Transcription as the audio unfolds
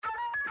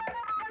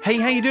Hey,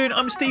 how you doing?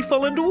 I'm Steve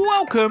Folland.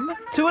 Welcome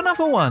to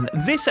another one.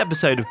 This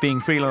episode of Being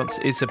Freelance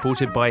is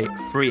supported by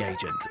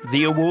FreeAgent,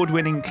 the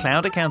award-winning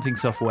cloud accounting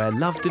software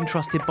loved and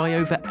trusted by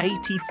over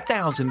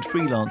 80,000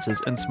 freelancers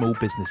and small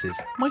businesses,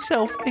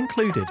 myself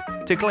included.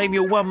 To claim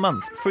your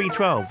 1-month free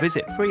trial,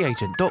 visit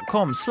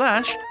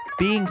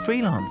freeagent.com/being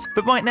freelance.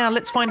 But right now,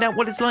 let's find out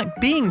what it's like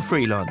being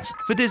freelance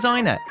for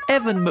designer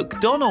Evan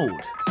McDonald.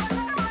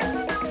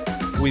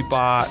 We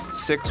bought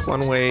 6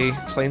 one-way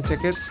plane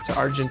tickets to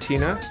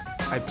Argentina.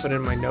 I put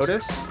in my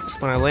notice.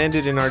 When I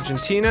landed in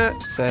Argentina,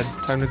 it said,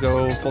 time to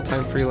go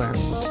full-time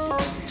freelance.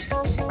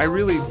 I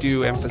really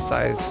do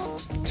emphasize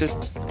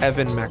just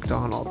Evan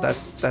McDonald.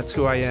 That's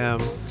who I am.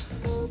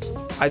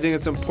 I think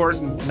it's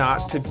important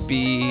not to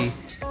be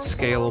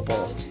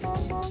scalable.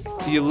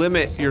 You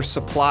limit your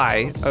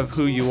supply of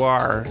who you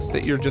are,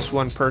 that you're just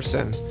one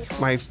person.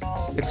 My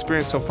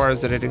experience so far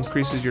is that it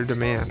increases your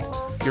demand.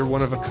 You're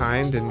one of a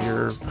kind and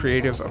your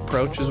creative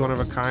approach is one of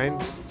a kind.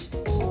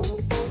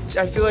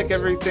 I feel like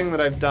everything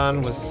that I've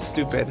done was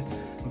stupid,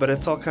 but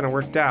it's all kind of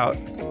worked out.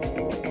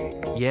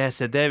 Yeah,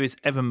 so there is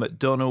Evan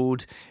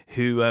McDonald,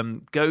 who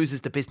goes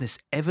as the business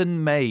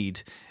Evan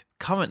Made,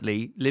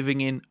 currently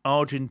living in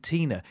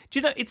Argentina. Do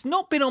you know, it's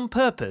not been on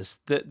purpose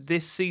that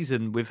this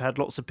season we've had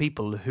lots of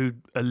people who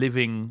are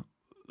living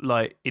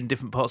like in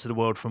different parts of the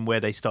world from where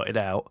they started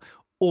out,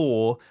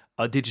 or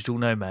are digital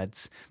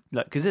nomads,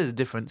 like, because there's a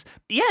difference.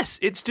 Yes,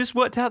 it's just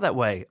worked out that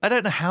way. I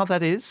don't know how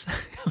that is.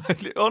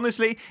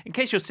 Honestly, in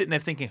case you're sitting there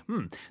thinking,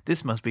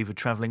 this must be the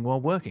travelling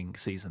while working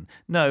season.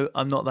 No,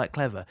 I'm not that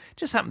clever. It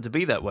just happened to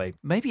be that way.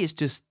 Maybe it's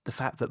just the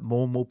fact that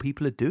more and more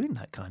people are doing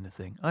that kind of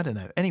thing. I don't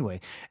know. Anyway,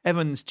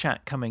 Evan's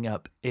chat coming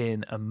up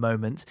in a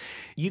moment.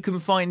 You can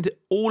find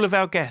all of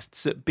our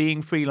guests at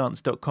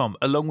beingfreelance.com,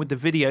 along with the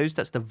videos.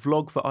 That's the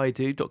vlog that I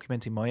do,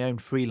 documenting my own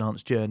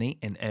freelance journey,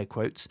 in air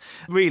quotes.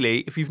 Really,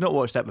 if you've not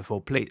watched that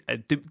before, please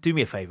do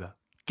me a favour.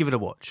 Give it a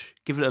watch.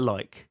 Give it a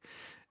like.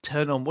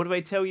 Turn on, what do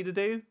they tell you to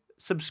do?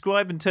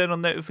 Subscribe and turn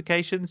on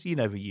notifications. You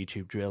know the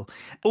YouTube drill.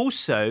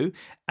 Also,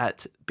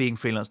 at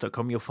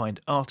beingfreelance.com, you'll find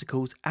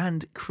articles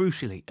and,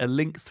 crucially, a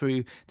link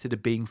through to the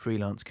Being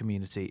Freelance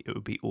community. It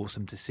would be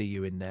awesome to see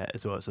you in there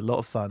as well. It's a lot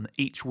of fun.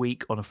 Each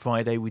week on a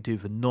Friday, we do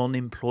the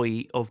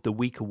Non-Employee of the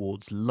Week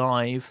Awards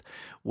live,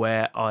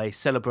 where I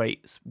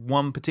celebrate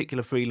one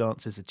particular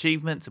freelancer's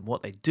achievements and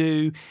what they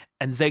do,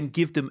 and then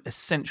give them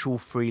essential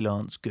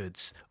freelance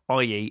goods,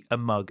 i.e. a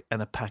mug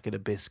and a packet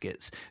of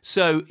biscuits.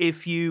 So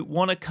if you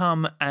want to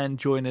come and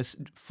join us,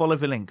 follow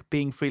the link,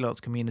 Being Freelance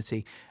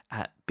Community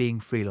at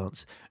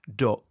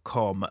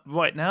beingfreelance.com.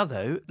 Right now,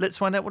 though, let's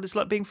find out what it's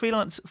like being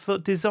freelance for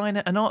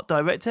designer and art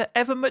director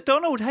Evan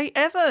McDonald. Hey,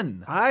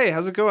 Evan. Hi,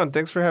 how's it going?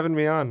 Thanks for having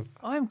me on.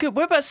 I'm good.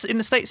 Whereabouts in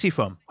the States are you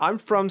from? I'm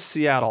from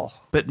Seattle.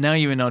 But now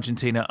you're in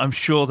Argentina. I'm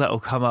sure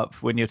that'll come up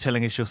when you're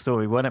telling us your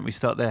story. Why don't we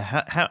start there?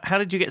 How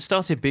did you get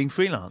started being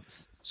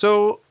freelance?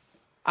 So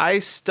I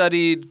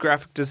studied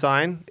graphic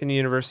design in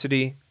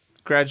university,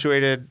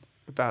 graduated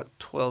about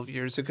 12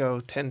 years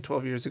ago.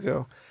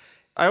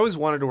 I always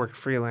wanted to work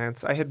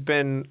freelance. I had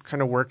been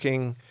kind of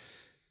working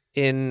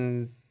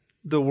in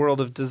the world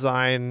of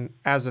design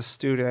as a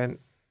student.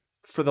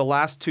 For the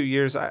last 2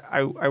 years,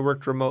 I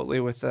worked remotely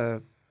with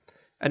an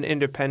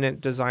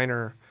independent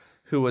designer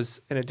who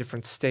was in a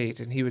different state,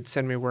 and he would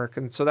send me work.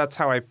 And so that's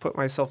how I put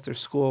myself through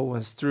school,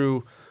 was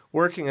through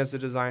working as a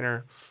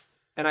designer.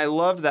 And I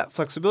loved that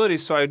flexibility,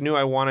 so I knew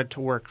I wanted to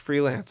work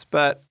freelance.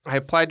 But I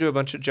applied to a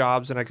bunch of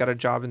jobs, and I got a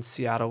job in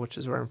Seattle, which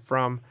is where I'm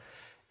from,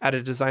 at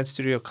a design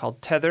studio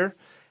called Tether,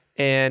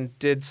 and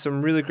did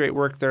some really great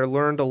work there,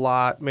 learned a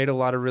lot, made a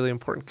lot of really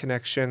important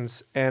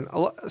connections. And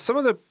some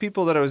of the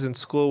people that I was in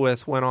school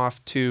with went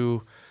off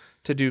to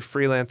do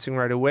freelancing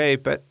right away.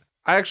 But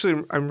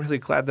I'm really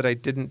glad that I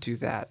didn't do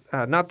that.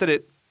 Not that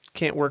it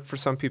can't work for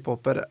some people,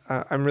 but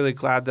I'm really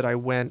glad that I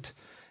went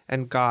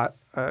and got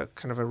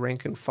kind of a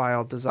rank and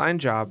file design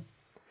job.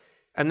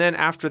 And then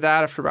after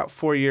that, after about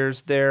 4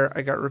 years there,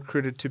 I got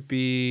recruited to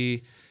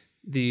be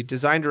the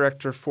design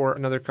director for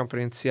another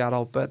company in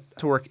Seattle, but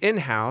to work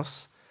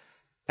in-house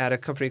at a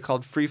company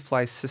called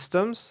FreeFly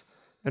Systems.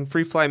 And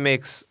FreeFly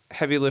makes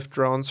heavy lift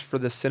drones for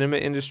the cinema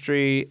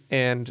industry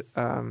and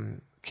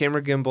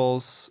camera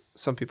gimbals.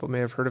 Some people may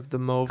have heard of the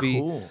Movi.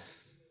 Cool.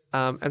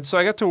 And so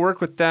I got to work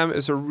with them. It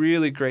was a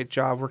really great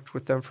job. Worked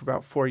with them for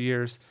about 4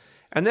 years.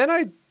 And then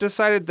I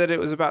decided that it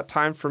was about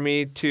time for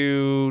me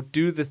to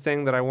do the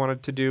thing that I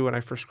wanted to do when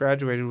I first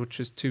graduated, which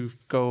is to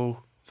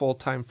go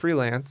full-time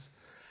freelance.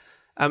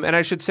 And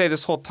I should say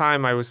this whole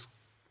time I was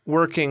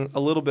working a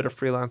little bit of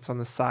freelance on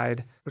the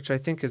side, which I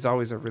think is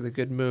always a really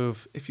good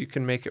move if you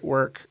can make it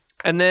work.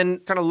 And then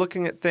kind of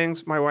looking at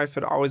things, my wife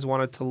had always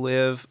wanted to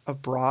live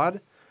abroad.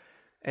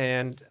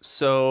 And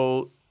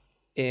so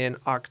in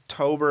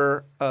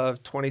October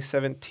of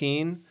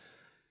 2017,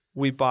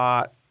 we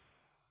bought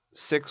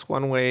 6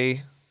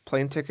 one-way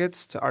plane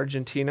tickets to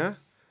Argentina,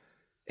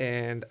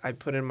 and I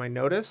put in my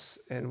notice,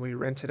 and we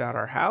rented out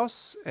our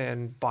house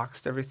and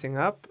boxed everything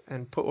up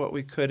and put what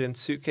we could in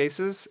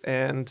suitcases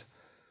and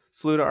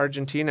flew to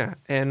Argentina.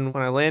 And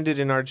when I landed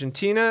in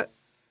Argentina,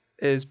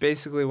 is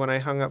basically when I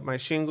hung up my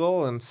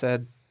shingle and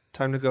said,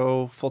 time to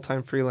go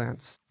full-time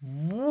freelance.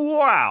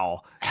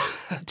 Wow.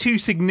 Two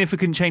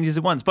significant changes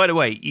at once. By the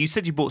way, you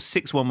said you bought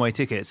 6 one-way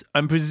tickets.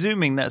 I'm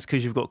presuming that's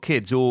because you've got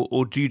kids,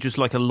 or do you just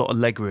like a lot of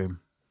legroom?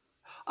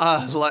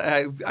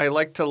 I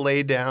like to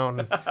lay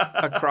down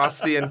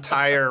across the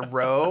entire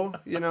row,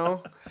 you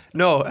know?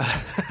 No.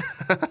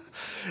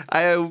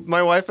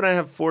 My wife and I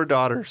have 4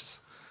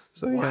 daughters.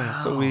 So yeah,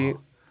 so we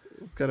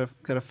got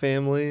a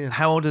family.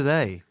 How old are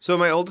they? So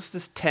my oldest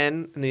is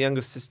 10 and the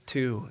youngest is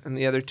 2, and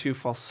the other 2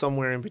 fall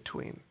somewhere in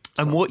between.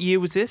 So. And what year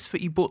was this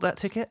that you bought that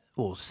ticket?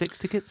 Or 6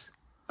 tickets?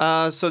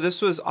 So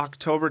this was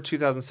October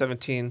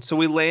 2017. So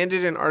we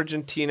landed in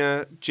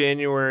Argentina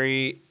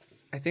January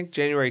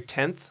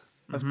 10th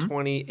of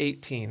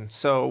 2018.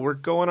 So we're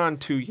going on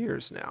 2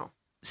 years now.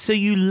 So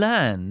you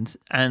land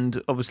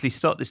and obviously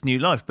start this new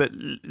life, but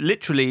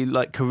literally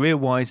like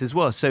career-wise as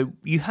well. So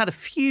you had a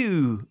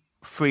few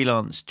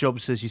freelance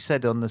jobs, as you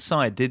said, on the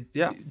side.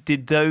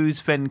 Did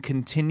those then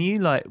continue?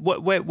 Like,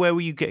 where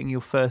were you getting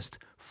your first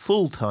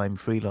full-time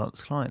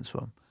freelance clients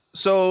from?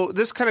 So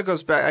this kind of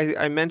goes back.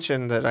 I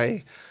mentioned that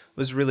I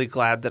was really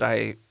glad that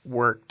I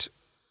worked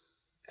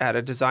at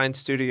a design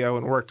studio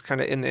and worked kind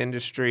of in the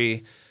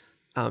industry,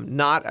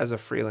 not as a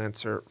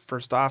freelancer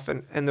first off.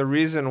 And the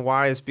reason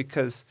why is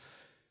because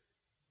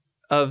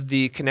of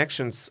the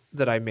connections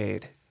that I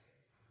made.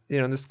 You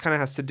know, and this kind of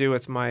has to do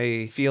with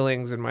my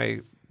feelings and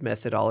my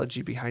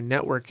methodology behind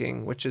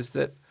networking, which is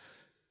that,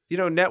 you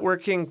know,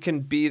 networking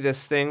can be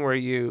this thing where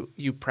you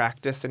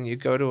practice and you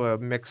go to a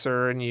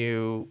mixer and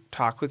you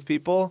talk with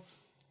people.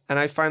 And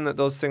I find that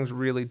those things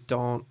really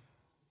don't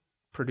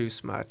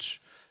produce much.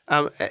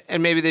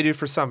 And maybe they do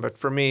for some, but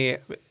for me,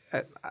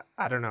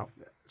 I don't know.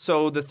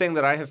 So the thing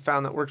that I have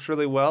found that works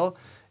really well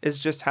is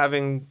just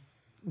having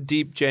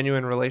deep,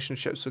 genuine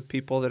relationships with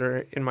people that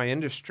are in my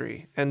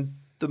industry. And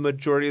the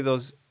majority of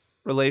those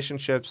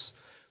relationships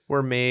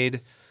were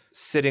made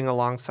sitting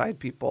alongside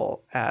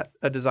people at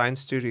a design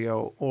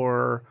studio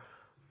or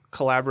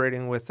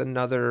collaborating with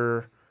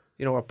another,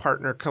 you know, a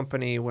partner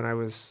company when I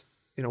was,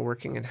 you know,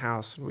 working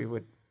in-house, and we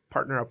would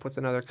partner up with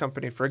another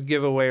company for a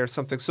giveaway or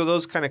something. So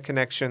those kind of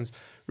connections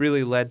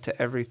really led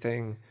to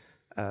everything,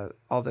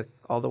 all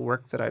the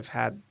work that I've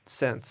had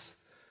since.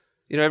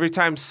 You know, every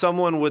time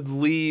someone would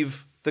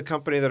leave the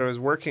company that I was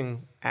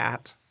working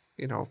at,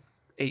 you know,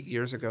 8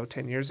 years ago,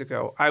 10 years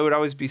ago, I would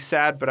always be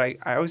sad, but I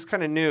always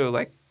kind of knew,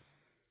 like,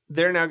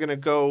 they're now going to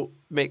go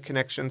make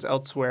connections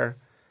elsewhere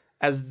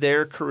as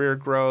their career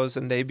grows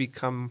and they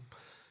become,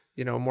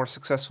 you know, more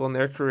successful in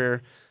their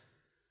career.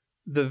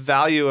 The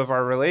value of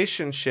our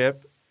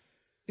relationship,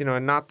 you know,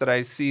 and not that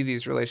I see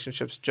these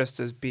relationships just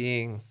as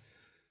being,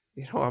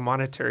 you know, a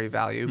monetary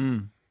value.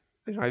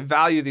 You know, I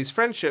value these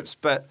friendships,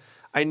 but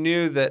I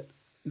knew that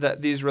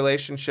these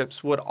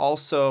relationships would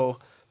also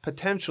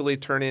potentially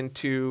turn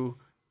into,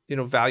 you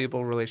know,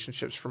 valuable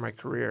relationships for my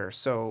career.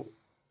 So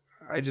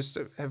I just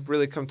have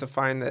really come to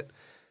find that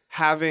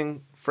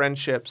having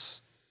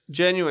friendships,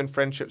 genuine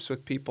friendships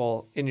with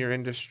people in your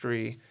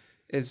industry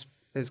is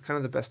kind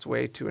of the best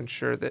way to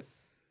ensure that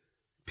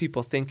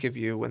people think of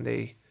you when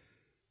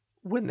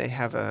they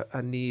have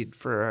a need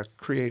for a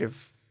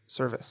creative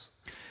service.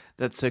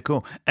 That's so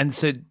cool. And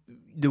so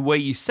the way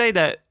you say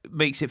that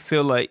makes it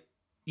feel like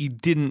you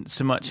didn't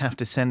so much have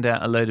to send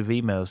out a load of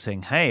emails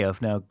saying, hey,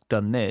 I've now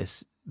done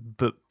this,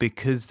 but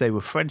because they were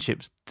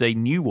friendships, they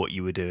knew what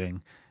you were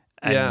doing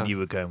and you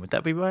were going. Would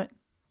that be right?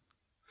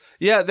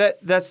 Yeah,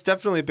 that's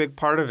definitely a big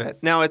part of it.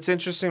 Now, it's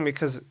interesting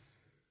because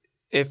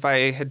if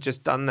I had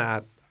just done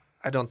that,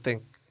 I don't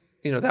think,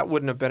 you know, that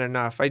wouldn't have been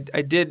enough. I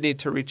did need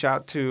to reach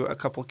out to a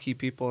couple key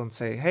people and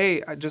say,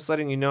 hey, I'm just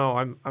letting you know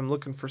I'm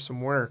looking for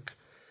some work.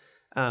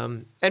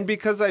 And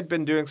because I'd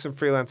been doing some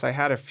freelance, I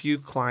had a few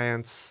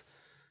clients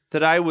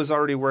that I was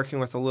already working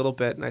with a little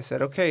bit. And I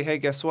said, okay, hey,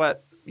 guess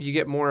what? You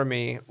get more of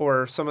me.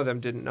 Or some of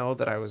them didn't know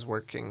that I was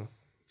working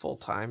full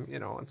time, you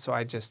know. And so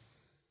I just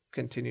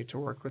continued to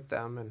work with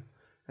them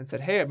and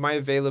said, hey, my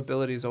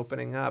availability is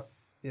opening up,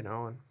 you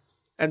know.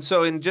 And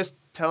so in just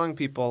telling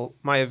people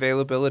my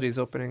availability is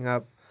opening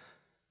up,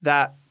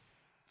 that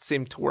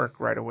seemed to work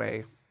right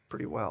away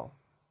pretty well.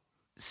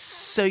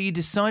 So you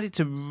decided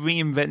to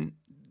reinvent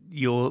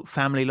your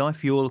family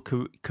life, your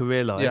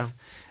career life. Yeah.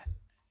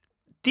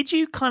 Did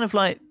you kind of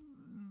like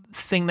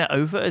think that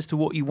over as to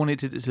what you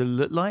wanted it to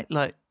look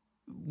like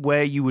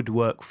where you would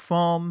work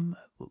from,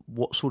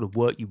 what sort of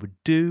work you would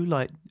do,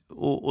 like,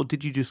 or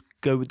did you just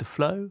go with the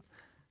flow?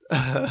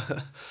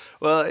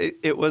 Well,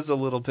 it was a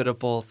little bit of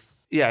both.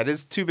 Yeah, it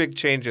is two big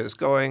changes,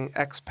 going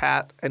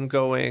expat and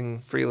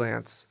going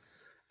freelance.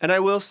 And I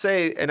will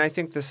say, and I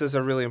think this is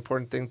a really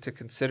important thing to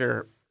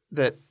consider,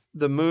 that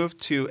the move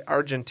to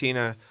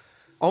Argentina,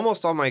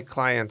 almost all my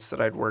clients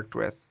that I'd worked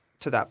with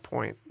to that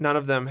point, none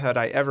of them had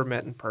I ever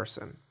met in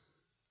person.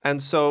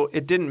 And so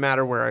it didn't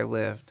matter where I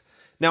lived.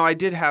 Now, I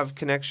did have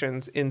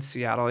connections in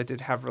Seattle. I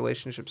did have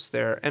relationships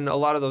there. And a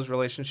lot of those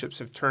relationships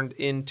have turned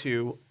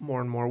into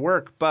more and more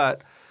work.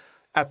 But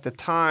at the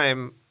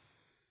time,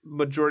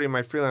 majority of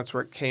my freelance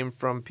work came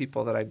from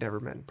people that I'd never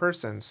met in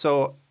person.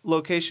 So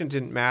location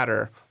didn't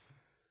matter.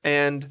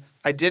 And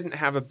I didn't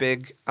have a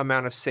big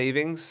amount of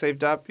savings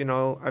saved up. You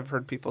know, I've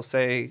heard people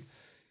say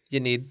you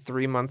need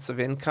 3 months of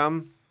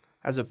income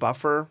as a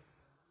buffer.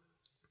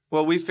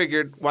 Well, we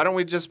figured, why don't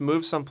we just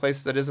move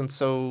someplace that isn't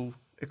so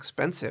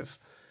expensive?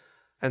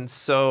 And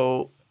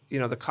so, you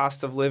know, the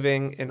cost of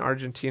living in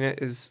Argentina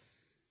is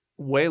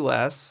way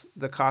less.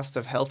 The cost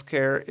of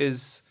healthcare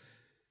is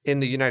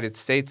in the United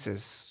States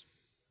is,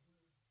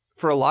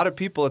 for a lot of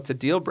people, it's a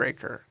deal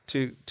breaker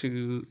to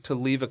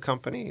leave a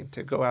company,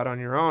 to go out on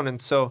your own.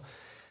 And so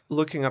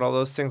looking at all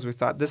those things, we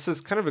thought this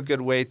is kind of a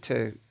good way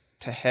to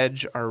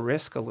hedge our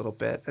risk a little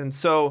bit. And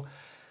so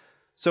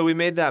we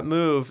made that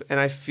move, and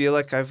I feel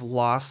like I've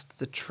lost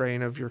the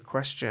train of your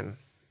question.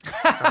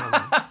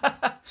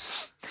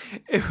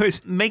 It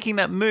was making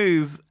that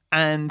move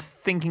and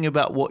thinking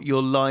about what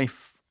your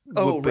life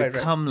would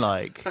become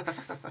like.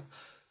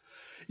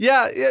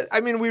 Yeah,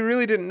 I mean, we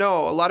really didn't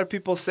know. A lot of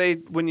people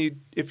say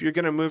if you're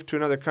going to move to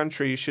another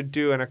country, you should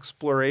do an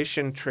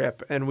exploration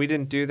trip, and we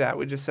didn't do that.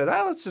 We just said,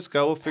 let's just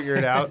go. We'll figure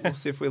it out. We'll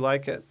see if we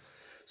like it.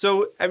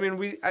 So, I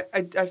mean,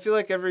 I feel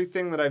like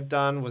everything that I've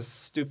done was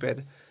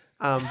stupid,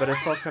 but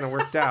it's all kind of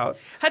worked out.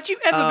 Had you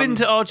ever been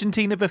to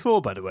Argentina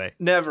before, by the way?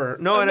 Never.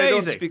 No, Amazing. And I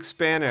don't speak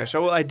Spanish.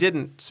 Well, I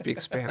didn't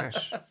speak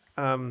Spanish.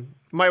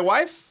 My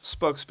wife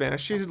spoke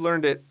Spanish. She had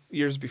learned it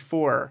years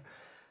before.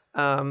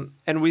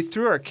 And we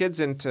threw our kids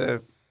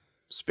into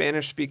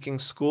Spanish-speaking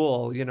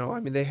school. You know,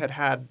 I mean, they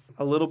had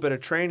a little bit of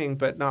training,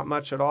 but not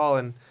much at all.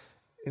 And,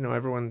 you know,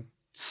 everyone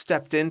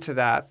stepped into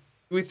that.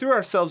 We threw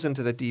ourselves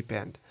into the deep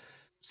end.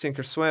 Sink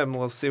or swim,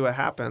 we'll see what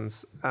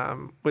happens,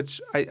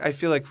 which I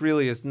feel like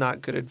really is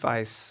not good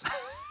advice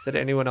that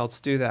anyone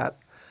else do that.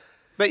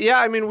 But yeah,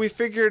 I mean, we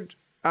figured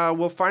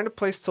we'll find a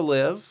place to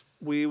live.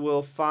 We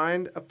will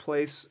find a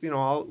place, you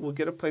know, we'll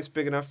get a place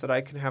big enough that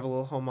I can have a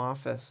little home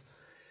office.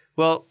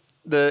 Well,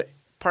 the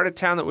part of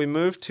town that we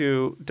moved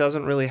to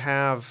doesn't really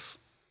have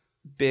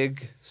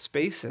big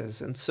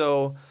spaces. And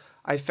so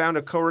I found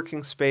a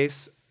co-working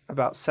space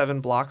about 7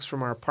 blocks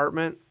from our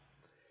apartment.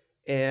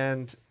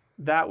 And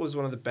that was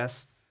one of the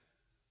best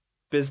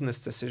business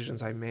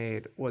decisions I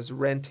made, was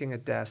renting a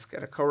desk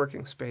at a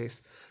co-working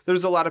space.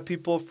 There's a lot of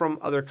people from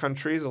other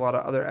countries, a lot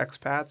of other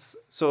expats.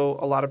 So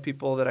a lot of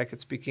people that I could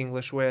speak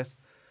English with.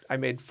 I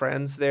made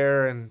friends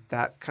there, and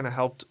that kind of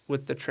helped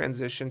with the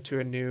transition to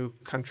a new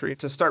country,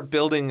 to start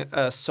building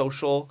a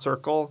social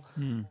circle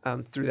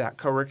through that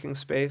co-working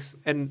space.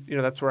 And, you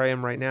know, that's where I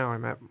am right now.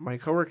 I'm at my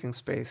co-working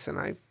space, and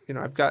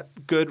I've got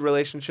good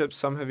relationships.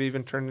 Some have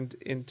even turned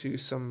into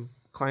some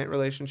client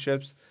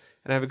relationships,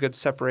 and I have a good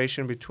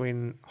separation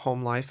between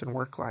home life and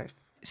work life.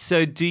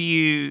 So do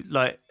you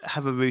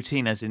have a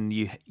routine, as in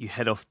you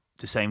head off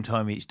the same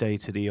time each day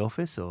to the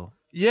office, or?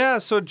 Yeah,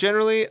 so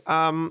generally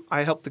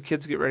I help the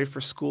kids get ready for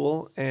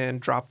school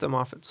and drop them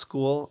off at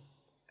school,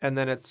 and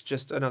then it's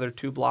just another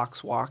 2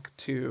 blocks walk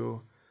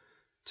to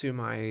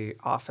my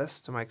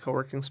office, to my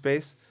co-working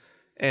space.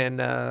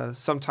 And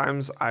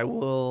sometimes I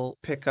will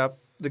pick up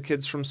the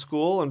kids from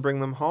school and bring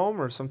them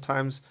home, or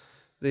sometimes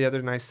the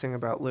other nice thing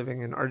about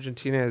living in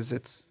Argentina is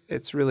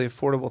it's really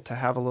affordable to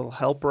have a little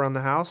help around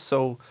the house.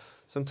 So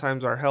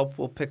sometimes our help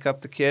will pick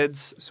up the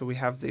kids. So we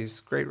have these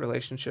great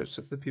relationships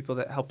with the people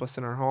that help us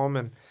in our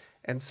home.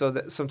 And so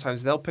that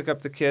sometimes they'll pick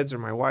up the kids, or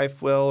my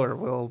wife will, or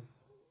we'll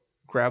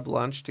grab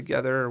lunch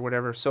together or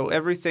whatever. So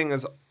everything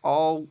is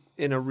all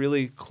in a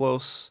really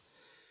close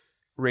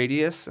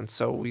radius. And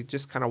so we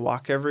just kind of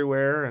walk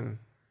everywhere. And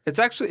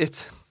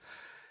it's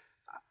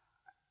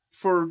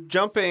for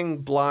jumping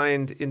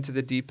blind into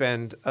the deep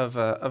end of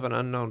an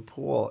unknown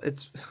pool,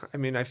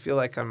 I feel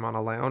like I'm on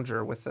a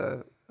lounger with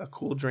a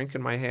cool drink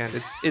in my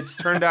hand. It's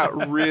turned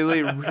out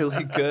really,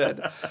 really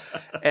good.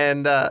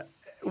 And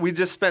we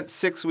just spent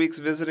 6 weeks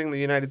visiting the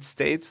United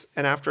States.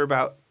 And after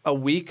about a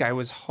week, I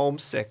was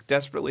homesick,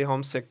 desperately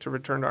homesick to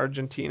return to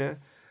Argentina.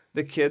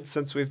 The kids,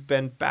 since we've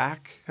been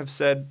back, have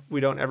said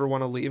we don't ever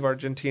want to leave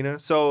Argentina.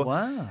 So,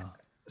 wow.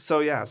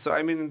 So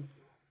I mean,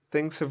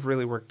 things have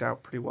really worked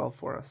out pretty well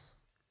for us.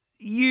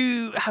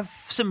 You have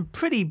some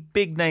pretty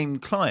big name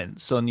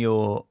clients on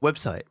your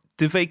website.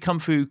 Do they come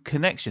through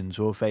connections,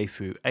 or are they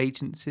through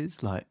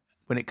agencies, like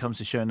when it comes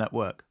to showing that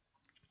work?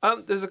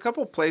 There's a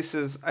couple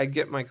places I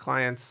get my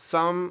clients.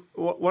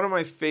 One of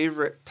my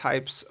favorite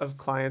types of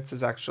clients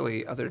is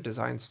actually other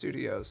design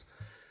studios.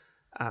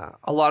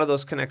 A lot of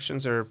those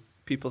connections are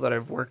people that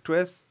I've worked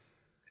with,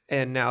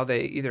 and now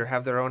they either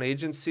have their own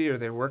agency or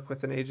they work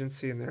with an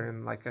agency, and they're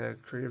in like a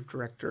creative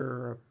director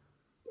or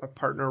a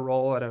partner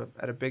role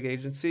at a big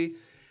agency.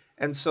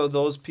 And so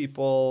those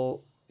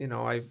people, you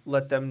know, I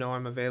let them know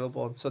I'm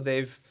available. And so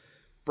they've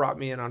brought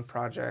me in on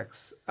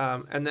projects.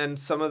 And then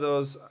some of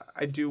those,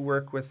 I do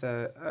work with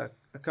a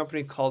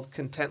company called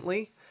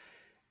Contently,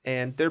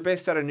 and they're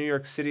based out of New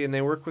York City, and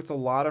they work with a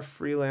lot of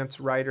freelance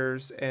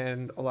writers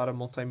and a lot of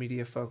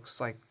multimedia folks,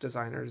 like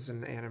designers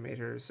and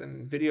animators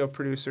and video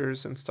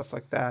producers and stuff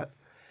like that.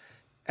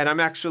 And I'm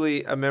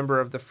actually a member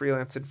of the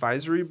freelance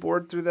advisory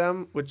board through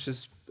them, which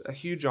is a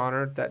huge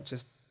honor. That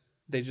just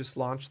They just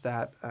launched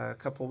that a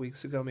couple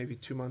weeks ago, maybe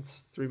 2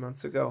 months, 3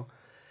 months ago.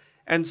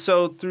 And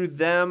so through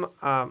them,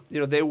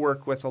 they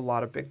work with a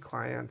lot of big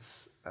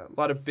clients, a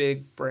lot of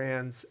big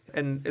brands.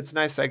 And it's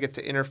nice I get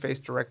to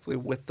interface directly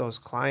with those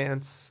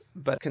clients,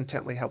 but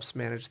Contently helps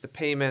manage the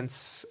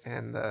payments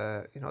and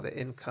the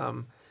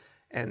income.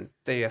 And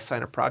they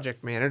assign a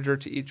project manager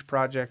to each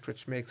project,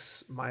 which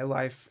makes my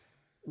life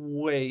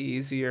way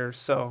easier.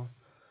 So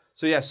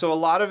a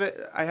lot of it,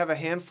 I have a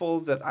handful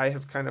that I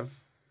have kind of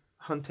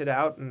hunted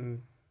out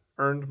and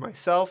earned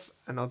myself,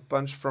 and a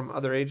bunch from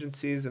other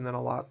agencies, and then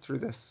a lot through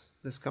this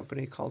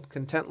company called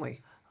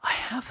Contently. I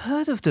have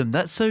heard of them.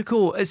 That's so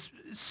cool. It's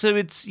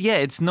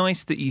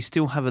nice that you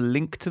still have a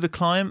link to the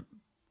client,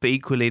 but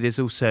equally there's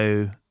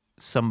also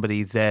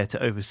somebody there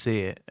to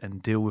oversee it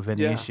and deal with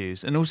any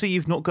issues. And also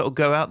you've not got to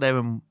go out there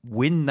and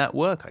win that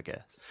work, I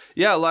guess.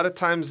 Yeah, a lot of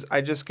times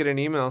I just get an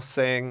email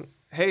saying,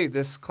 hey,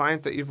 this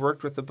client that you've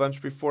worked with a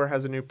bunch before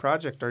has a new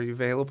project. Are you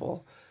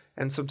available?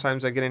 And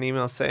sometimes I get an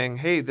email saying,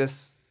 hey,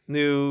 this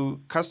new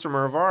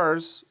customer of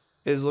ours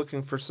is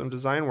looking for some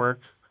design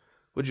work.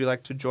 Would you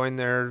like to join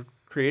their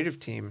creative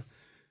team?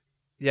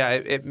 Yeah,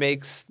 it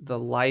makes the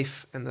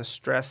life and the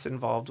stress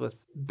involved with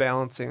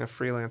balancing a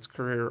freelance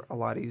career a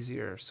lot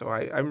easier. So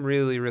I'm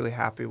really, really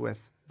happy with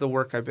the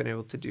work I've been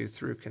able to do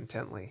through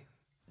Contently.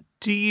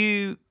 Do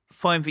you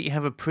find that you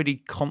have a pretty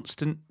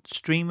constant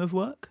stream of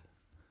work?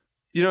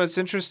 It's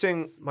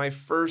interesting. My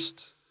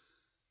first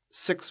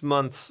 6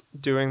 months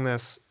doing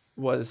this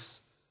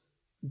was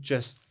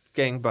just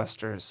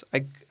gangbusters.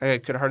 I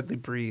could hardly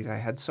breathe. I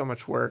had so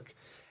much work.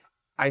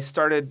 I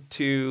started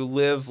to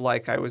live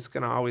like I was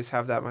going to always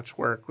have that much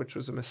work, which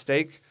was a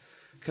mistake.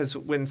 Because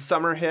when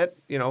summer hit,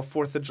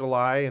 4th of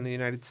July in the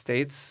United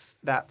States,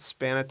 that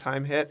span of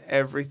time hit,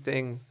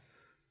 everything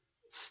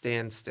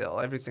stands still.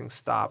 Everything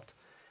stopped.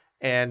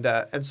 And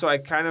so I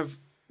kind of,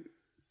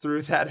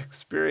 through that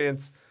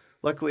experience,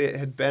 luckily it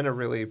had been a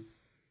really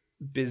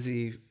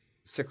busy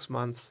 6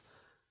 months.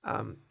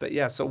 But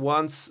yeah, so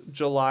once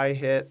July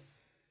hit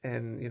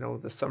and,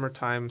 the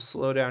summertime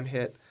slowdown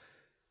hit,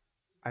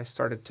 I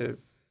started to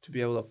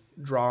be able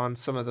to draw on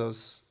some of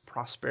those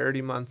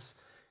prosperity months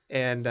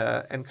and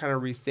kind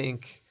of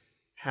rethink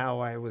how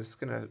I was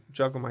going to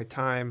juggle my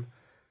time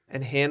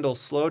and handle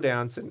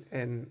slowdowns.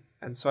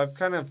 And so I've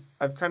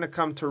kind of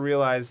come to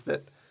realize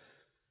that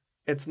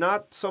it's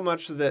not so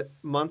much that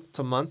month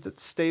to month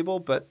it's stable,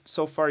 but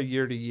so far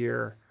year to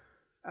year,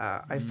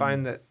 I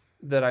find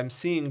that I'm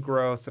seeing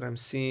growth and I'm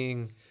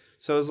seeing.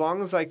 So as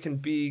long as I can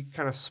be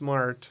kind of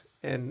smart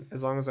and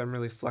as long as I'm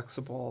really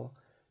flexible,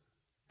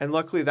 and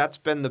luckily that's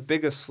been the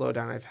biggest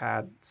slowdown I've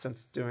had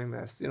since doing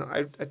this.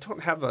 I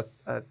don't have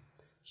a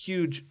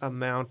huge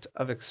amount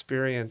of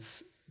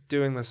experience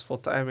doing this full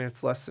time. I mean,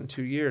 it's less than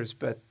 2 years,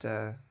 but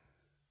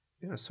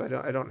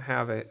so I don't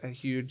have a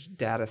huge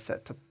data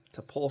set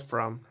to pull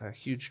from, a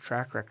huge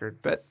track record.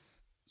 But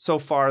so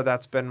far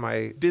that's been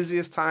my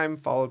busiest time,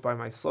 followed by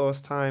my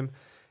slowest time.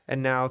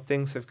 And now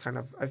things have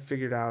I've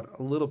figured out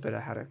a little bit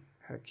of how to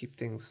keep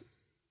things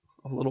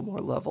a little more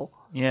level.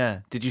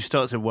 Yeah. Did you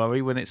start to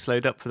worry when it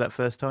slowed up for that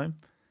first time?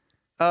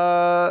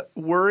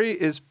 Worry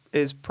is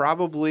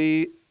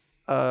probably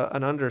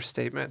an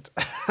understatement.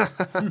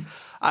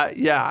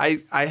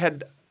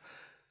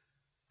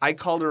 I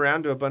called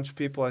around to a bunch of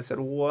people. I said,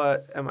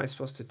 what am I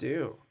supposed to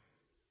do?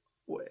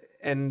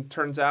 And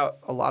turns out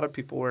a lot of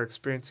people were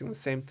experiencing the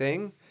same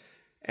thing,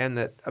 and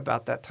that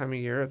about that time of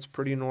year, it's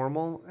pretty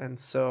normal. And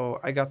so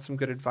I got some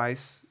good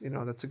advice.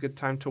 That's a good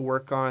time to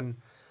work on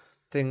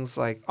things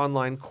like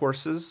online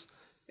courses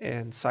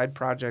and side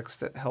projects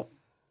that help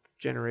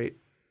generate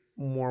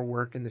more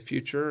work in the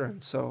future.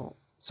 And so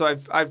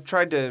I've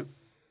tried to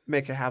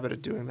make a habit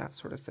of doing that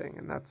sort of thing,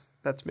 and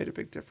that's made a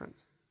big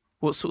difference.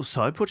 What sort of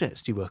side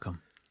projects do you work on?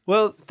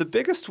 Well, the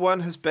biggest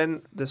one has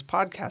been this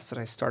podcast that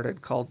I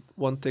started called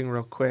One Thing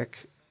Real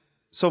Quick.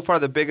 So far,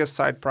 the biggest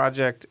side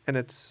project, and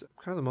it's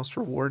kind of the most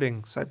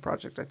rewarding side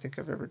project I think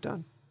I've ever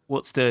done.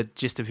 What's the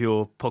gist of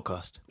your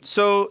podcast?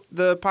 So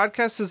the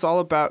podcast is all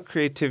about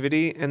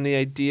creativity, and the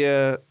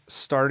idea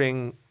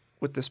starting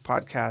with this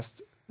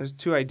podcast, there's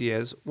two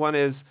ideas. One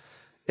is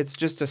it's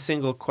just a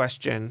single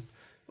question,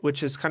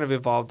 which has kind of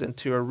evolved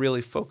into a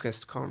really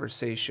focused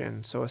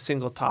conversation. So a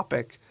single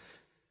topic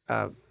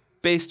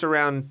based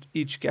around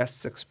each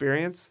guest's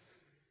experience.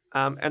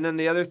 And then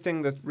the other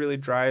thing that really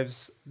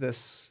drives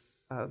this,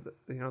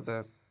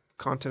 the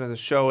content of the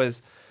show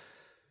is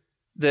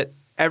that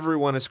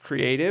everyone is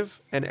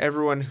creative, and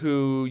everyone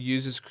who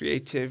uses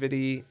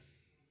creativity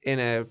in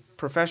a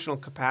professional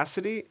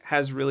capacity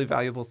has really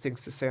valuable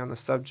things to say on the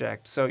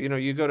subject. So,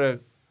 you go to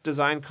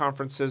design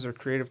conferences or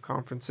creative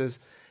conferences,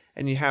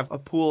 and you have a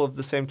pool of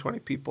the same 20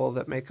 people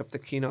that make up the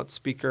keynote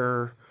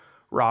speaker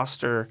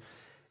roster.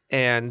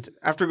 And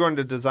after going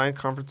to design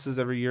conferences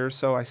every year or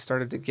so, I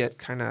started to get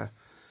kind of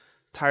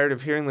tired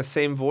of hearing the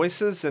same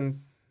voices,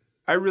 and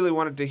I really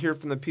wanted to hear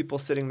from the people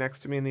sitting next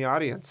to me in the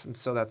audience. And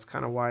so that's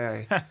kind of why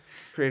I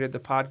created the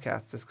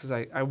podcast, is because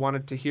I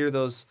wanted to hear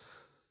those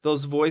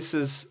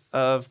voices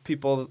of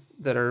people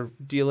that are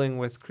dealing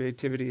with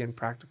creativity in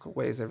practical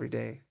ways every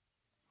day.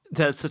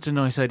 That's such a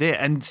nice idea.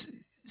 And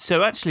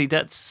so actually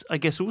that's, I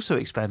guess, also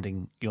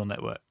expanding your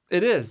network.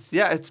 It is.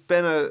 Yeah,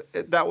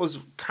 that was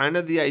kind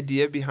of the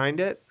idea behind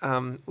it,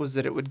 was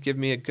that it would give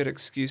me a good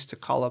excuse to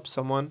call up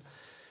someone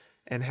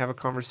and have a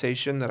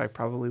conversation that I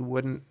probably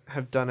wouldn't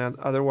have done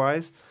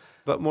otherwise.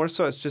 But more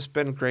so, it's just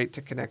been great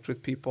to connect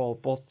with people,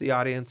 both the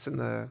audience and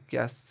the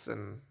guests,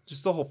 and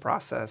just the whole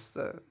process.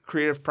 The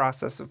creative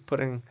process of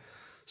putting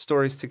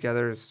stories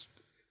together is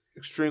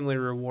extremely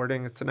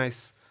rewarding. It's a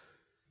nice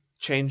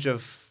change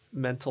of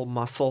mental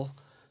muscle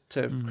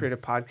to create a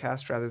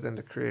podcast rather than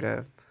to create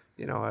an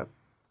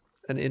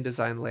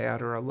InDesign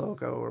layout or a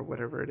logo or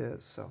whatever it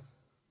is. So,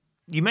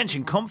 you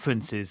mentioned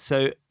conferences.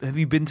 So have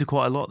you been to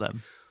quite a lot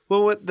then?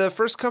 Well, the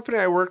first company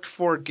I worked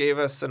for gave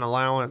us an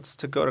allowance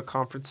to go to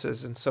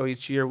conferences, and so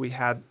each year we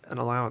had an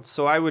allowance.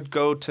 So I would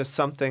go to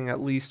something at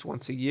least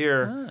once a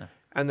year,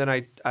 and then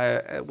I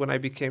when I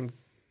became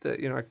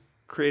I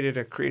created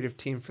a creative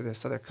team for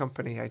this other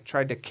company, I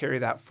tried to carry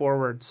that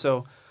forward.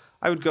 So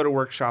I would go to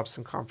workshops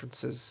and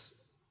conferences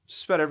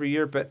just about every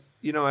year. But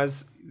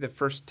as the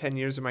first 10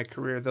 years of my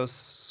career, those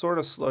sort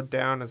of slowed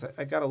down as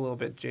I got a little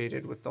bit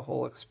jaded with the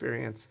whole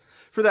experience.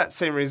 For that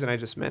same reason I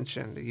just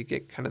mentioned, you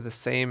get kind of the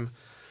same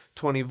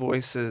 20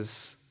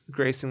 voices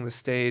gracing the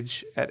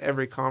stage at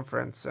every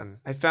conference. And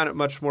I found it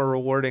much more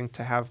rewarding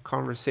to have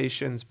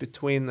conversations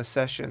between the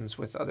sessions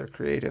with other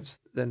creatives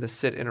than to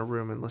sit in a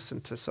room and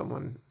listen to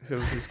someone who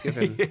has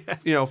given,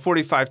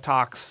 45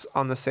 talks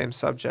on the same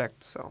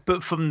subject. So,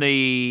 but from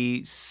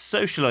the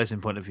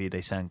socializing point of view,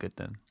 they sound good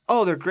then.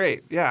 Oh, they're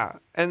great. Yeah.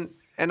 And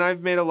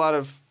I've made a lot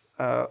of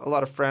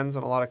friends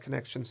and a lot of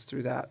connections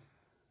through that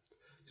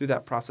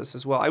process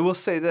as well. I will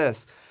say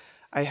this.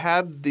 I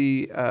had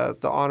the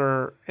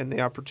honor and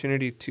the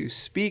opportunity to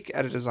speak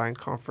at a design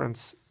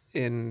conference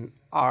in,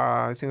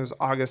 I think it was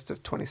August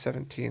of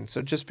 2017,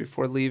 so just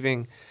before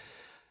leaving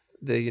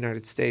the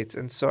United States.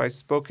 And so I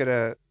spoke at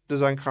a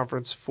design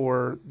conference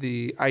for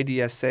the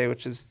IDSA,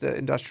 which is the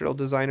Industrial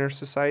Designer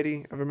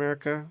Society of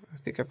America. I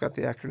think I've got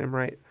the acronym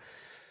right.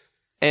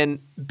 And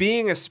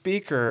being a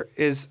speaker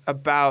is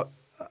about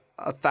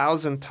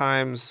 1,000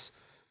 times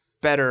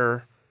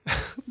better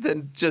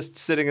than just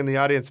sitting in the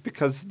audience,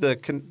 because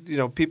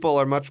people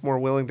are much more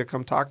willing to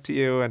come talk to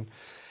you, and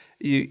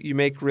you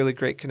make really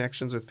great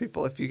connections with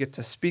people if you get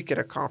to speak at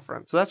a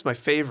conference. So that's my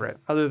favorite,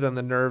 other than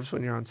the nerves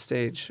when you're on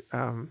stage.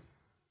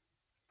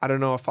 I don't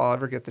know if I'll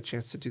ever get the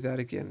chance to do that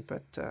again,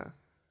 but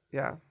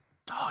yeah.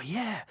 Oh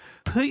yeah,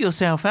 put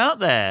yourself out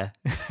there.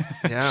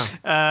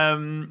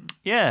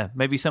 Yeah.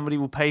 Maybe somebody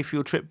will pay for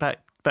your trip back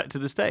to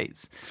the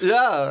States.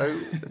 Yeah,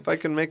 if I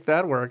can make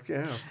that work,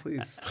 yeah,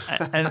 please.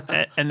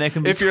 and there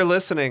can be, if you're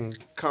listening,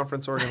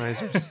 conference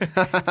organizers.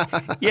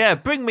 Yeah,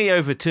 bring me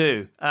over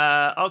too.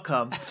 I'll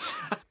come.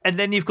 And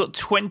then you've got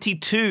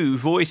 22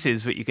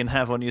 voices that you can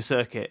have on your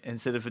circuit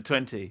instead of the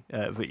 20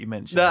 that you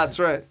mentioned. That's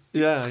right.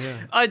 Yeah.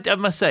 I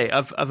must say,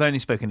 I've only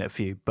spoken at a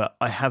few, but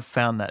I have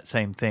found that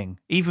same thing.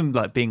 Even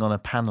like being on a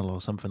panel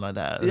or something like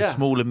that, a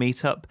smaller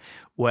meetup,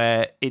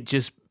 where it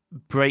just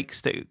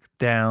breaks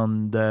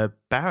down the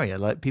barrier.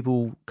 Like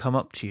people come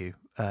up to you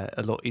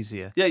a lot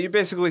easier. Yeah, you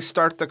basically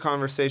start the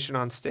conversation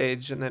on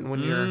stage, and then when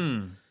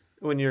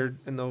you're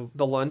in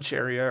the lunch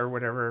area or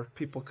whatever,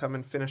 people come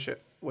and finish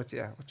it with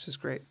you, which is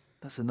great.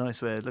 That's a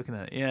nice way of looking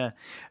at it. Yeah,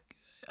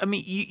 I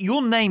mean,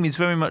 your name is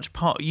very much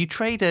part. You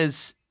trade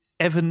as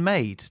Evan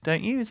Made,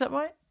 don't you? Is that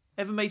right?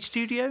 Evan Made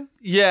Studio.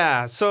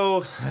 Yeah.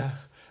 So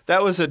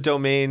that was a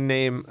domain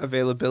name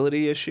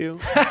availability issue.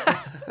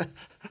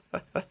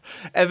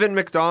 Evan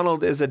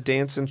McDonald is a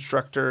dance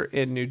instructor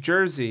in New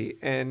Jersey,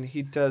 and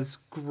he does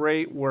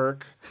great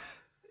work.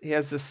 He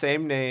has the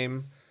same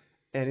name,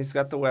 and he's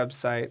got the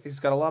website. He's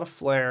got a lot of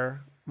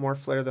flair, more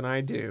flair than I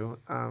do.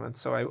 And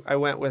so I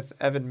went with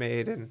Evan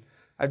Made, and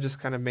I've just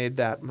kind of made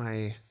that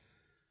my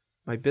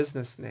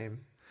business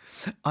name.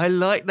 I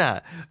like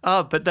that.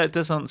 But that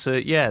does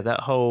answer,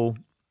 that whole,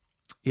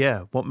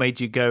 what made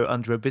you go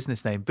under a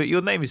business name? But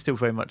your name is still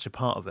very much a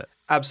part of it.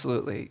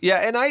 Absolutely.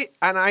 Yeah,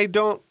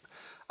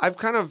 I've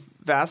kind of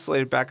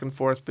vacillated back and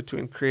forth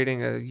between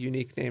creating a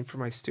unique name for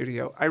my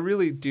studio. I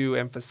really do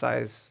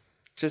emphasize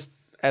just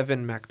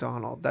Evan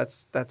McDonald.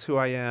 That's who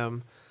I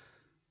am.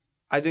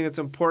 I think it's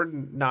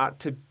important not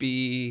to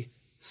be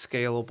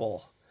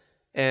scalable.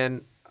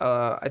 And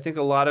I think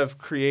a lot of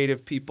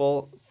creative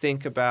people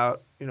think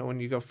about,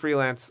 when you go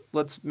freelance,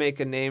 let's make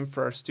a name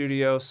for our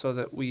studio so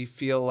that we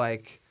feel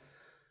like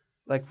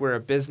we're a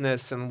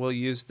business, and we'll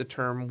use the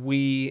term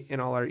we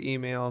in all our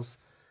emails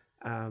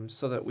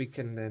so that we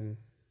can then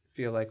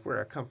feel like we're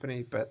a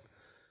company. But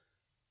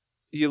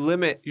you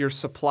limit your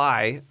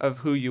supply of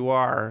who you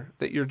are,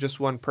 that you're just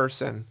one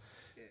person.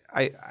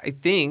 I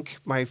think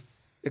my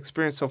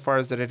experience so far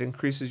is that it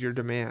increases your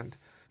demand.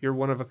 You're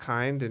one of a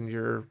kind, and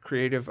your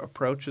creative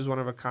approach is one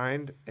of a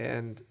kind.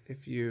 And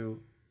if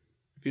you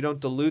don't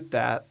dilute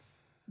that,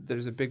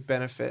 there's a big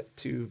benefit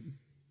to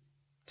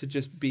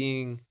just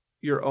being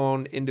your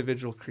own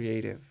individual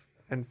creative.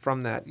 And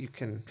from that, you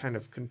can kind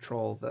of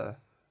control the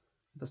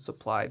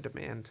supply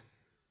demand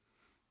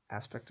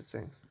aspect of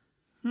things.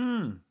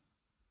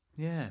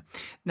 Yeah.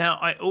 Now,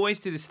 I always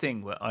do this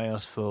thing where I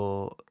ask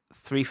for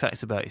 3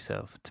 facts about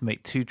yourself to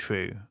make 2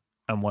 true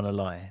and 1 a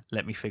lie.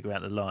 Let me figure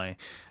out the lie.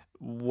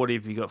 What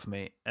have you got for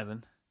me,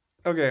 Evan?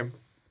 Okay.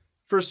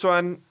 First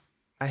one,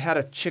 I had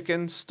a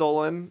chicken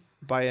stolen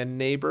by a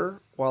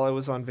neighbor while I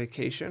was on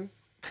vacation.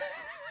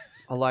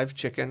 A live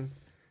chicken.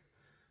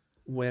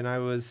 When I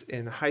was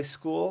in high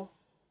school,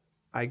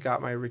 I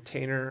got my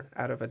retainer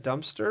out of a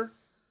dumpster.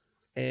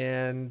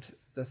 And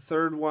the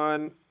third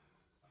one,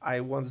 I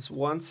was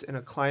once in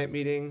a client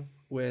meeting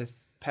with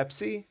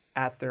Pepsi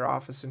at their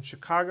office in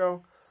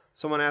Chicago.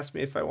 Someone asked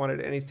me if I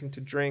wanted anything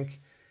to drink,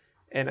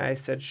 and I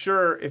said,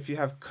 sure, if you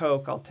have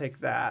Coke, I'll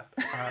take that.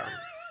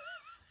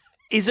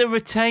 Is a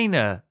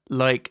retainer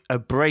like a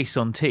brace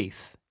on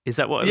teeth? Is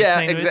that what a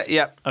Yeah, retainer is? exactly.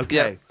 Yeah.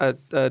 Okay. Yeah,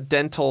 a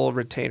dental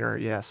retainer,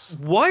 yes.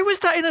 Why was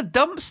that in a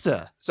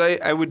dumpster? So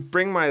I would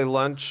bring my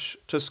lunch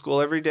to school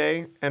every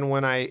day, and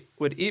when I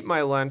would eat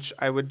my lunch,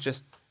 I would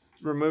just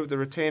remove the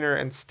retainer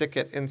and stick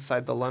it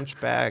inside the lunch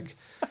bag.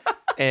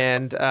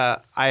 And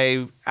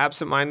I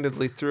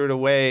absentmindedly threw it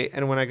away.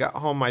 And when I got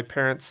home, my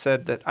parents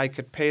said that I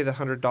could pay the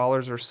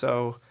 $100 or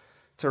so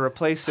to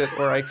replace it,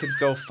 or I could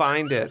go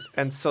find it.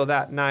 And so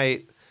that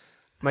night,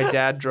 my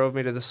dad drove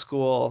me to the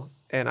school,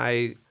 and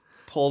I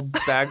pulled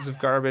bags of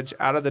garbage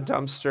out of the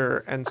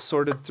dumpster and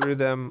sorted through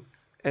them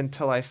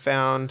until I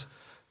found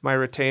my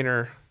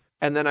retainer.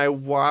 And then I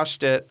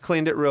washed it,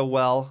 cleaned it real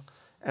well,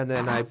 and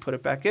then I put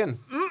it back in.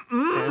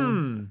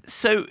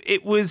 So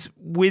it was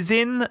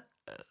within,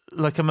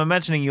 like, I'm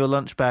imagining your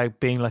lunch bag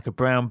being like a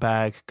brown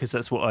bag, because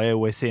that's what I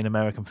always see in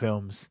American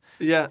films.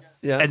 Yeah.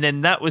 And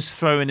then that was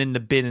thrown in the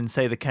bin in,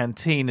 say, the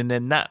canteen, and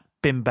then that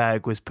bin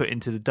bag was put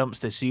into the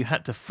dumpster. So you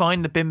had to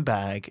find the bin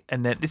bag,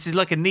 and then this is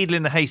like a needle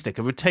in a haystack,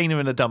 a retainer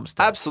in a dumpster.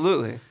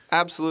 Absolutely.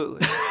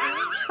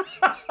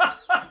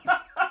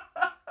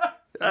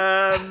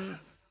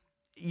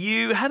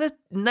 You had a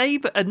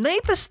neighbor. A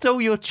neighbor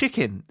stole your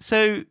chicken.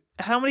 So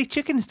how many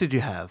chickens did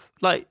you have?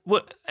 Like,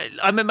 what?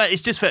 I remember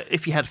it's just for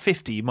if you had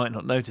 50, you might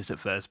not notice at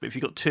first, but if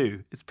you got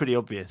 2, it's pretty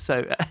obvious.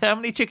 So how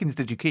many chickens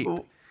did you keep?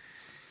 Well,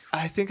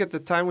 I think at the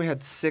time we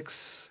had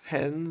 6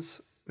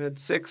 hens. We had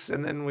 6,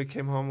 and then we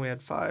came home, we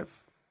had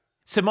 5.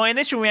 So my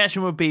initial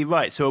reaction would be,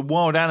 right, so a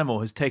wild animal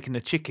has taken the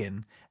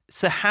chicken.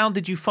 So how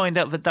did you find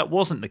out that that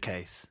wasn't the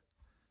case?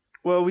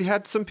 Well, we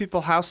had some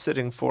people house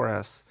sitting for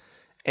us,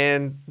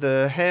 and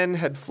the hen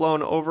had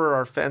flown over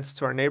our fence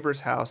to our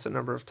neighbor's house a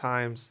number of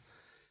times,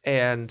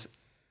 and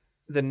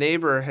the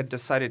neighbor had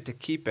decided to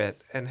keep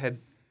it and had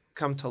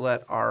come to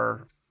let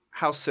our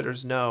house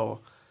sitters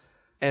know.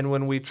 And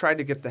when we tried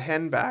to get the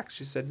hen back,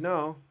 she said,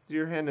 no,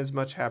 your hen is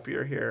much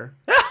happier here.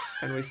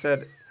 And we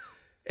said,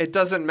 it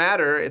doesn't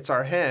matter. It's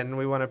our hen.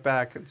 We want it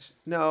back. And she,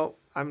 no,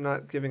 I'm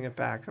not giving it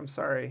back. I'm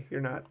sorry. You're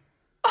not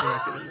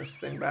getting this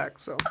thing back.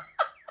 So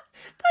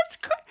That's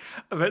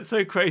that's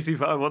so crazy,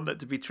 but I want that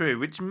to be true.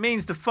 Which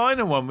means the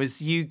final one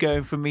was you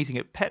going for a meeting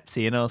at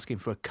Pepsi and asking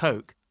for a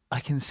Coke. I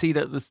can see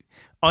that.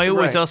 I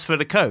always ask for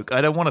the Coke.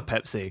 I don't want a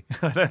Pepsi.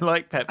 I don't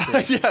like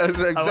Pepsi. yeah,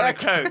 exactly. I want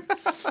a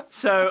Coke.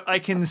 So I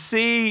can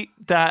see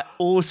that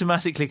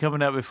automatically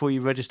coming out before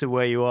you register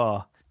where you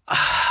are.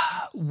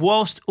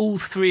 Whilst all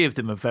 3 of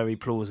them are very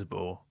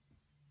plausible,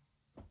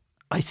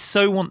 I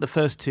so want the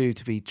first 2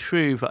 to be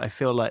true, but I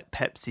feel like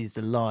Pepsi's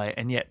the lie.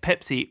 And yet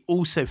Pepsi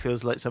also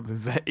feels like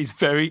something that is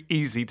very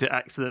easy to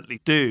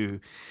accidentally do,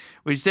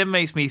 which then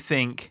makes me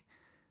think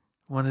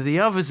one of the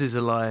others is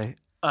a lie.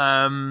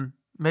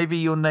 Maybe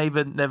your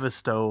neighbor never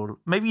stole.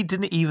 Maybe you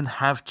didn't even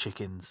have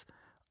chickens.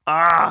 No,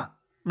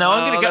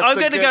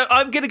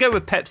 I'm gonna go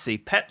with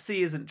Pepsi.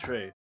 Pepsi isn't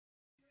true.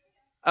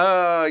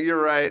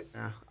 You're right.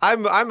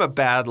 I'm a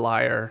bad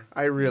liar.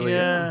 I really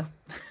am.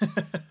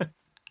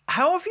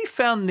 How have you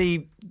found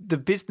the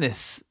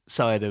business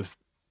side of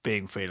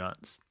being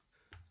freelance?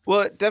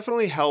 Well, it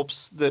definitely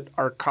helps that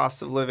our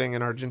costs of living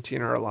in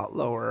Argentina are a lot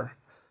lower.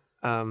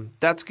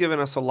 That's given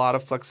us a lot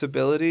of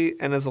flexibility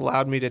and has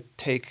allowed me to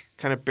take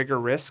kind of bigger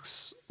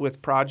risks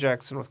with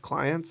projects and with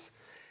clients.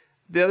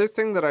 The other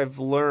thing that I've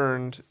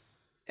learned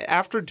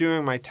after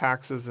doing my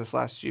taxes this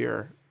last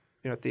year,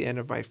 at the end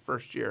of my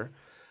first year,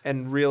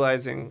 and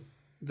realizing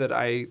that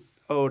I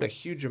owed a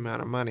huge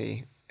amount of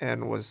money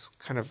and was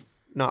kind of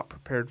not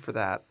prepared for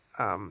that.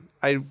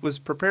 I was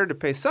prepared to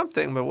pay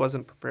something, but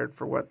wasn't prepared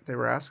for what they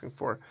were asking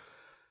for.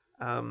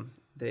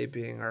 They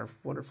being our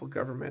wonderful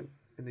government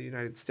in the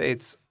United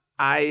States.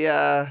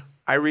 I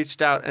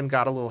reached out and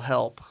got a little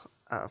help.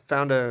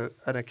 Found an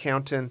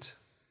accountant,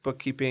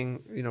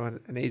 bookkeeping,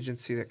 an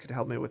agency that could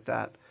help me with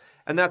that.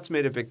 And that's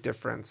made a big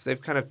difference.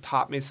 They've kind of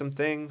taught me some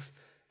things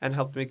and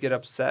helped me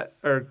get set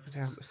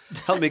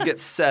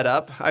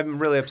up. I'm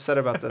really upset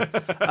about this.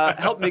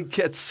 Helped me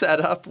get set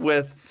up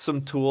with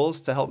some tools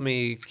to help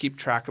me keep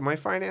track of my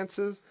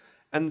finances.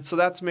 And so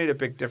that's made a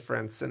big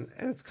difference. And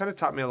it's kind of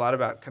taught me a lot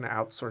about kind of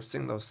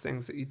outsourcing those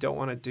things that you don't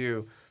want to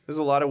do. There's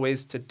a lot of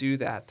ways to do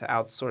that, to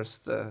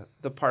outsource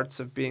the parts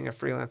of being a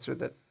freelancer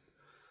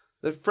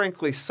that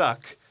frankly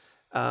suck.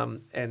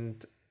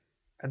 And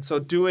And so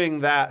doing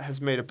that has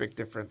made a big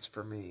difference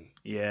for me.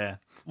 Yeah.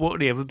 What are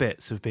the other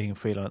bits of being a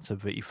freelancer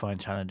that you find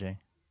challenging?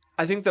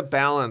 I think the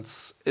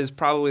balance is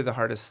probably the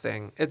hardest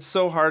thing. It's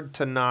so hard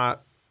to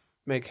not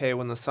make hay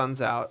when the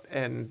sun's out.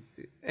 And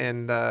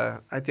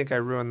I think I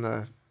ruined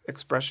the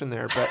expression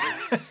there. But,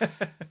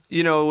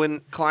 when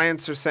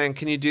clients are saying,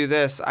 can you do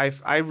this?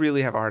 I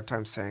really have a hard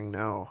time saying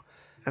no.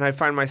 And I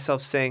find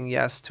myself saying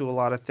yes to a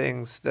lot of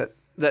things that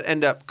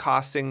end up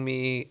costing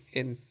me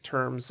in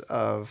terms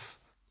of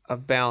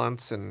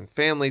balance and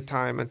family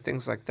time and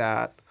things like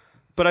that.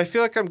 But I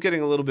feel like I'm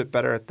getting a little bit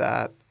better at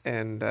that.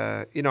 And,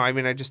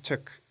 I just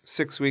took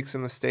 6 weeks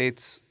in the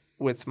States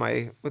with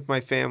my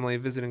family,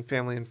 visiting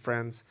family and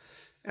friends.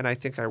 And I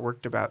think I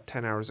worked about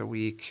 10 hours a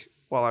week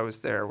while I was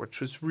there, which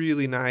was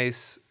really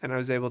nice. And I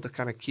was able to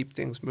kind of keep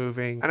things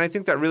moving. And I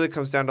think that really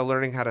comes down to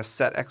learning how to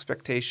set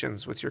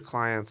expectations with your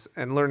clients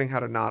and learning how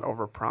to not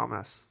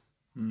overpromise.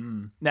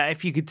 Now,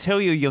 if you could tell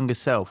your younger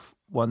self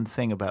one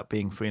thing about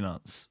being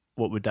freelance,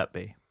 what would that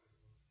be?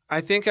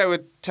 I think I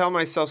would tell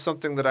myself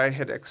something that I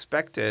had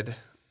expected,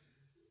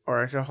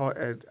 or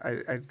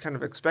I kind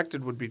of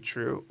expected would be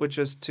true, which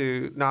is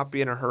to not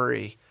be in a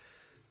hurry.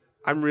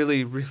 I'm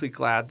really, really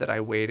glad that I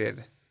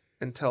waited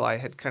until I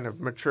had kind of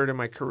matured in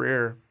my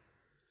career.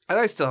 And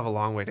I still have a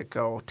long way to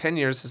go. 10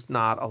 years is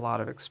not a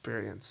lot of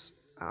experience.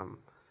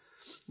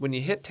 When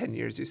you hit 10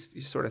 years,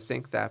 you sort of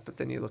think that, but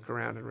then you look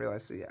around and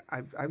realize that,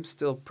 I'm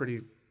still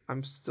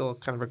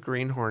kind of a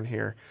greenhorn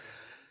here.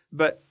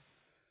 But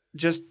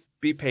just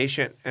be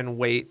patient and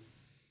wait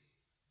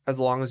as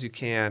long as you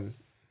can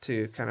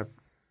to kind of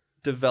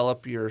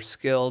develop your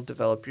skill,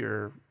 develop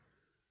your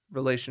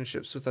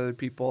relationships with other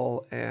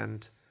people,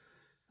 and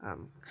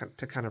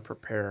to kind of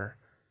prepare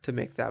to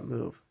make that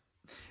move.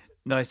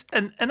 Nice.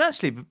 And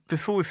actually,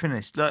 before we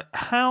finish, like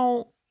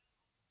how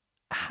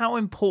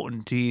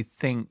important do you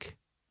think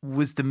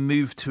was the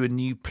move to a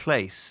new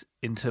place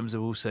in terms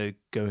of also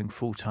going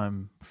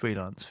full-time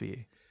freelance for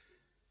you?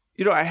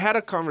 I had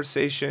a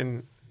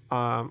conversation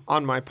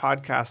on my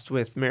podcast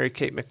with Mary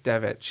Kate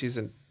McDevitt. She's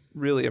a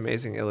really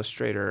amazing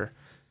illustrator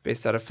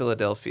based out of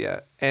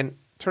Philadelphia. And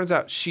turns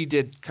out she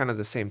did kind of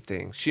the same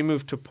thing. She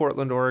moved to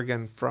Portland,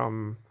 Oregon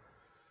from,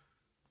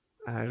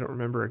 I don't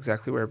remember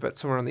exactly where, but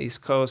somewhere on the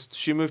East Coast.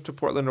 She moved to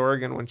Portland,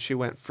 Oregon when she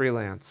went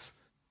freelance.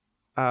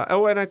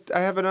 And I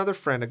have another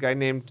friend, a guy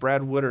named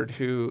Brad Woodard,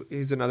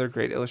 he's another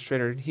great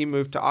illustrator. He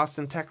moved to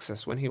Austin,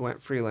 Texas when he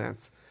went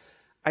freelance.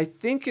 I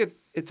think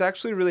it's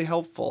actually really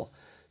helpful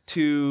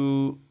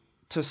to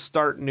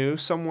start new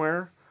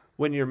somewhere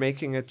when you're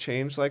making a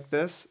change like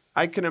this.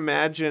 I can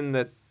imagine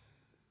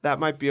that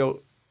might be a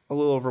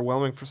little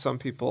overwhelming for some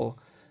people,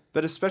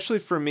 but especially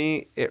for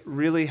me, it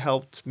really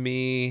helped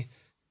me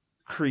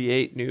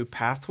create new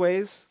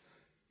pathways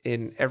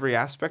in every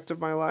aspect of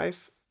my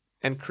life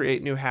and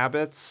create new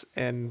habits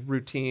and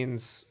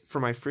routines for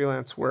my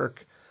freelance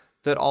work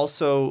that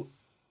also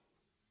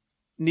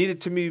needed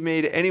to be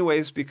made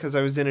anyways because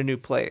I was in a new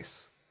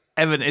place.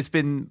 Evan, it's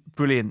been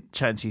brilliant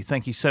chatting to you.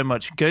 Thank you so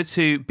much. Go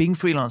to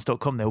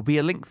beingfreelance.com. There will be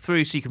a link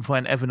through so you can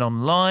find Evan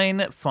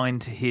online,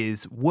 find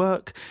his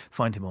work,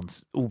 find him on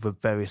all the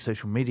various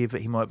social media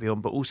that he might be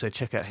on, but also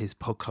check out his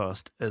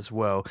podcast as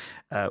well.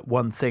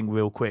 One thing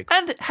real quick.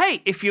 And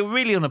hey, if you're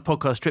really on a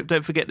podcast trip,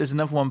 don't forget there's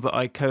another one that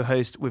I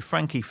co-host with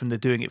Frankie from the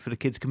Doing It for the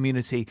Kids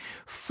community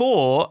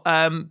for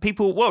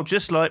people, well,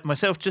 just like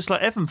myself, just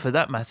like Evan for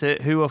that matter,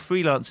 who are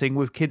freelancing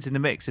with kids in the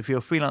mix. If you're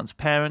a freelance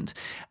parent,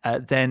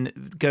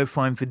 then go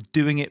find the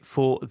Doing It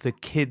for the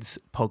Kids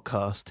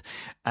podcast,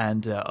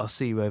 and I'll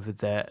see you over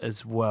there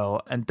as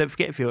well. And don't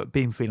forget, if you're at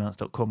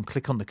beingfreelance.com,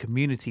 click on the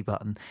community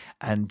button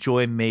and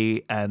join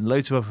me and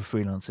loads of other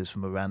freelancers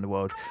from around the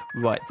world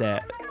right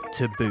there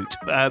to boot.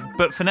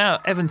 But for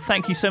now, Evan,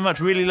 thank you so much.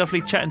 Really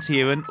lovely chatting to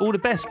you, and all the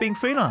best being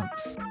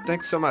freelance.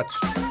 Thanks so much.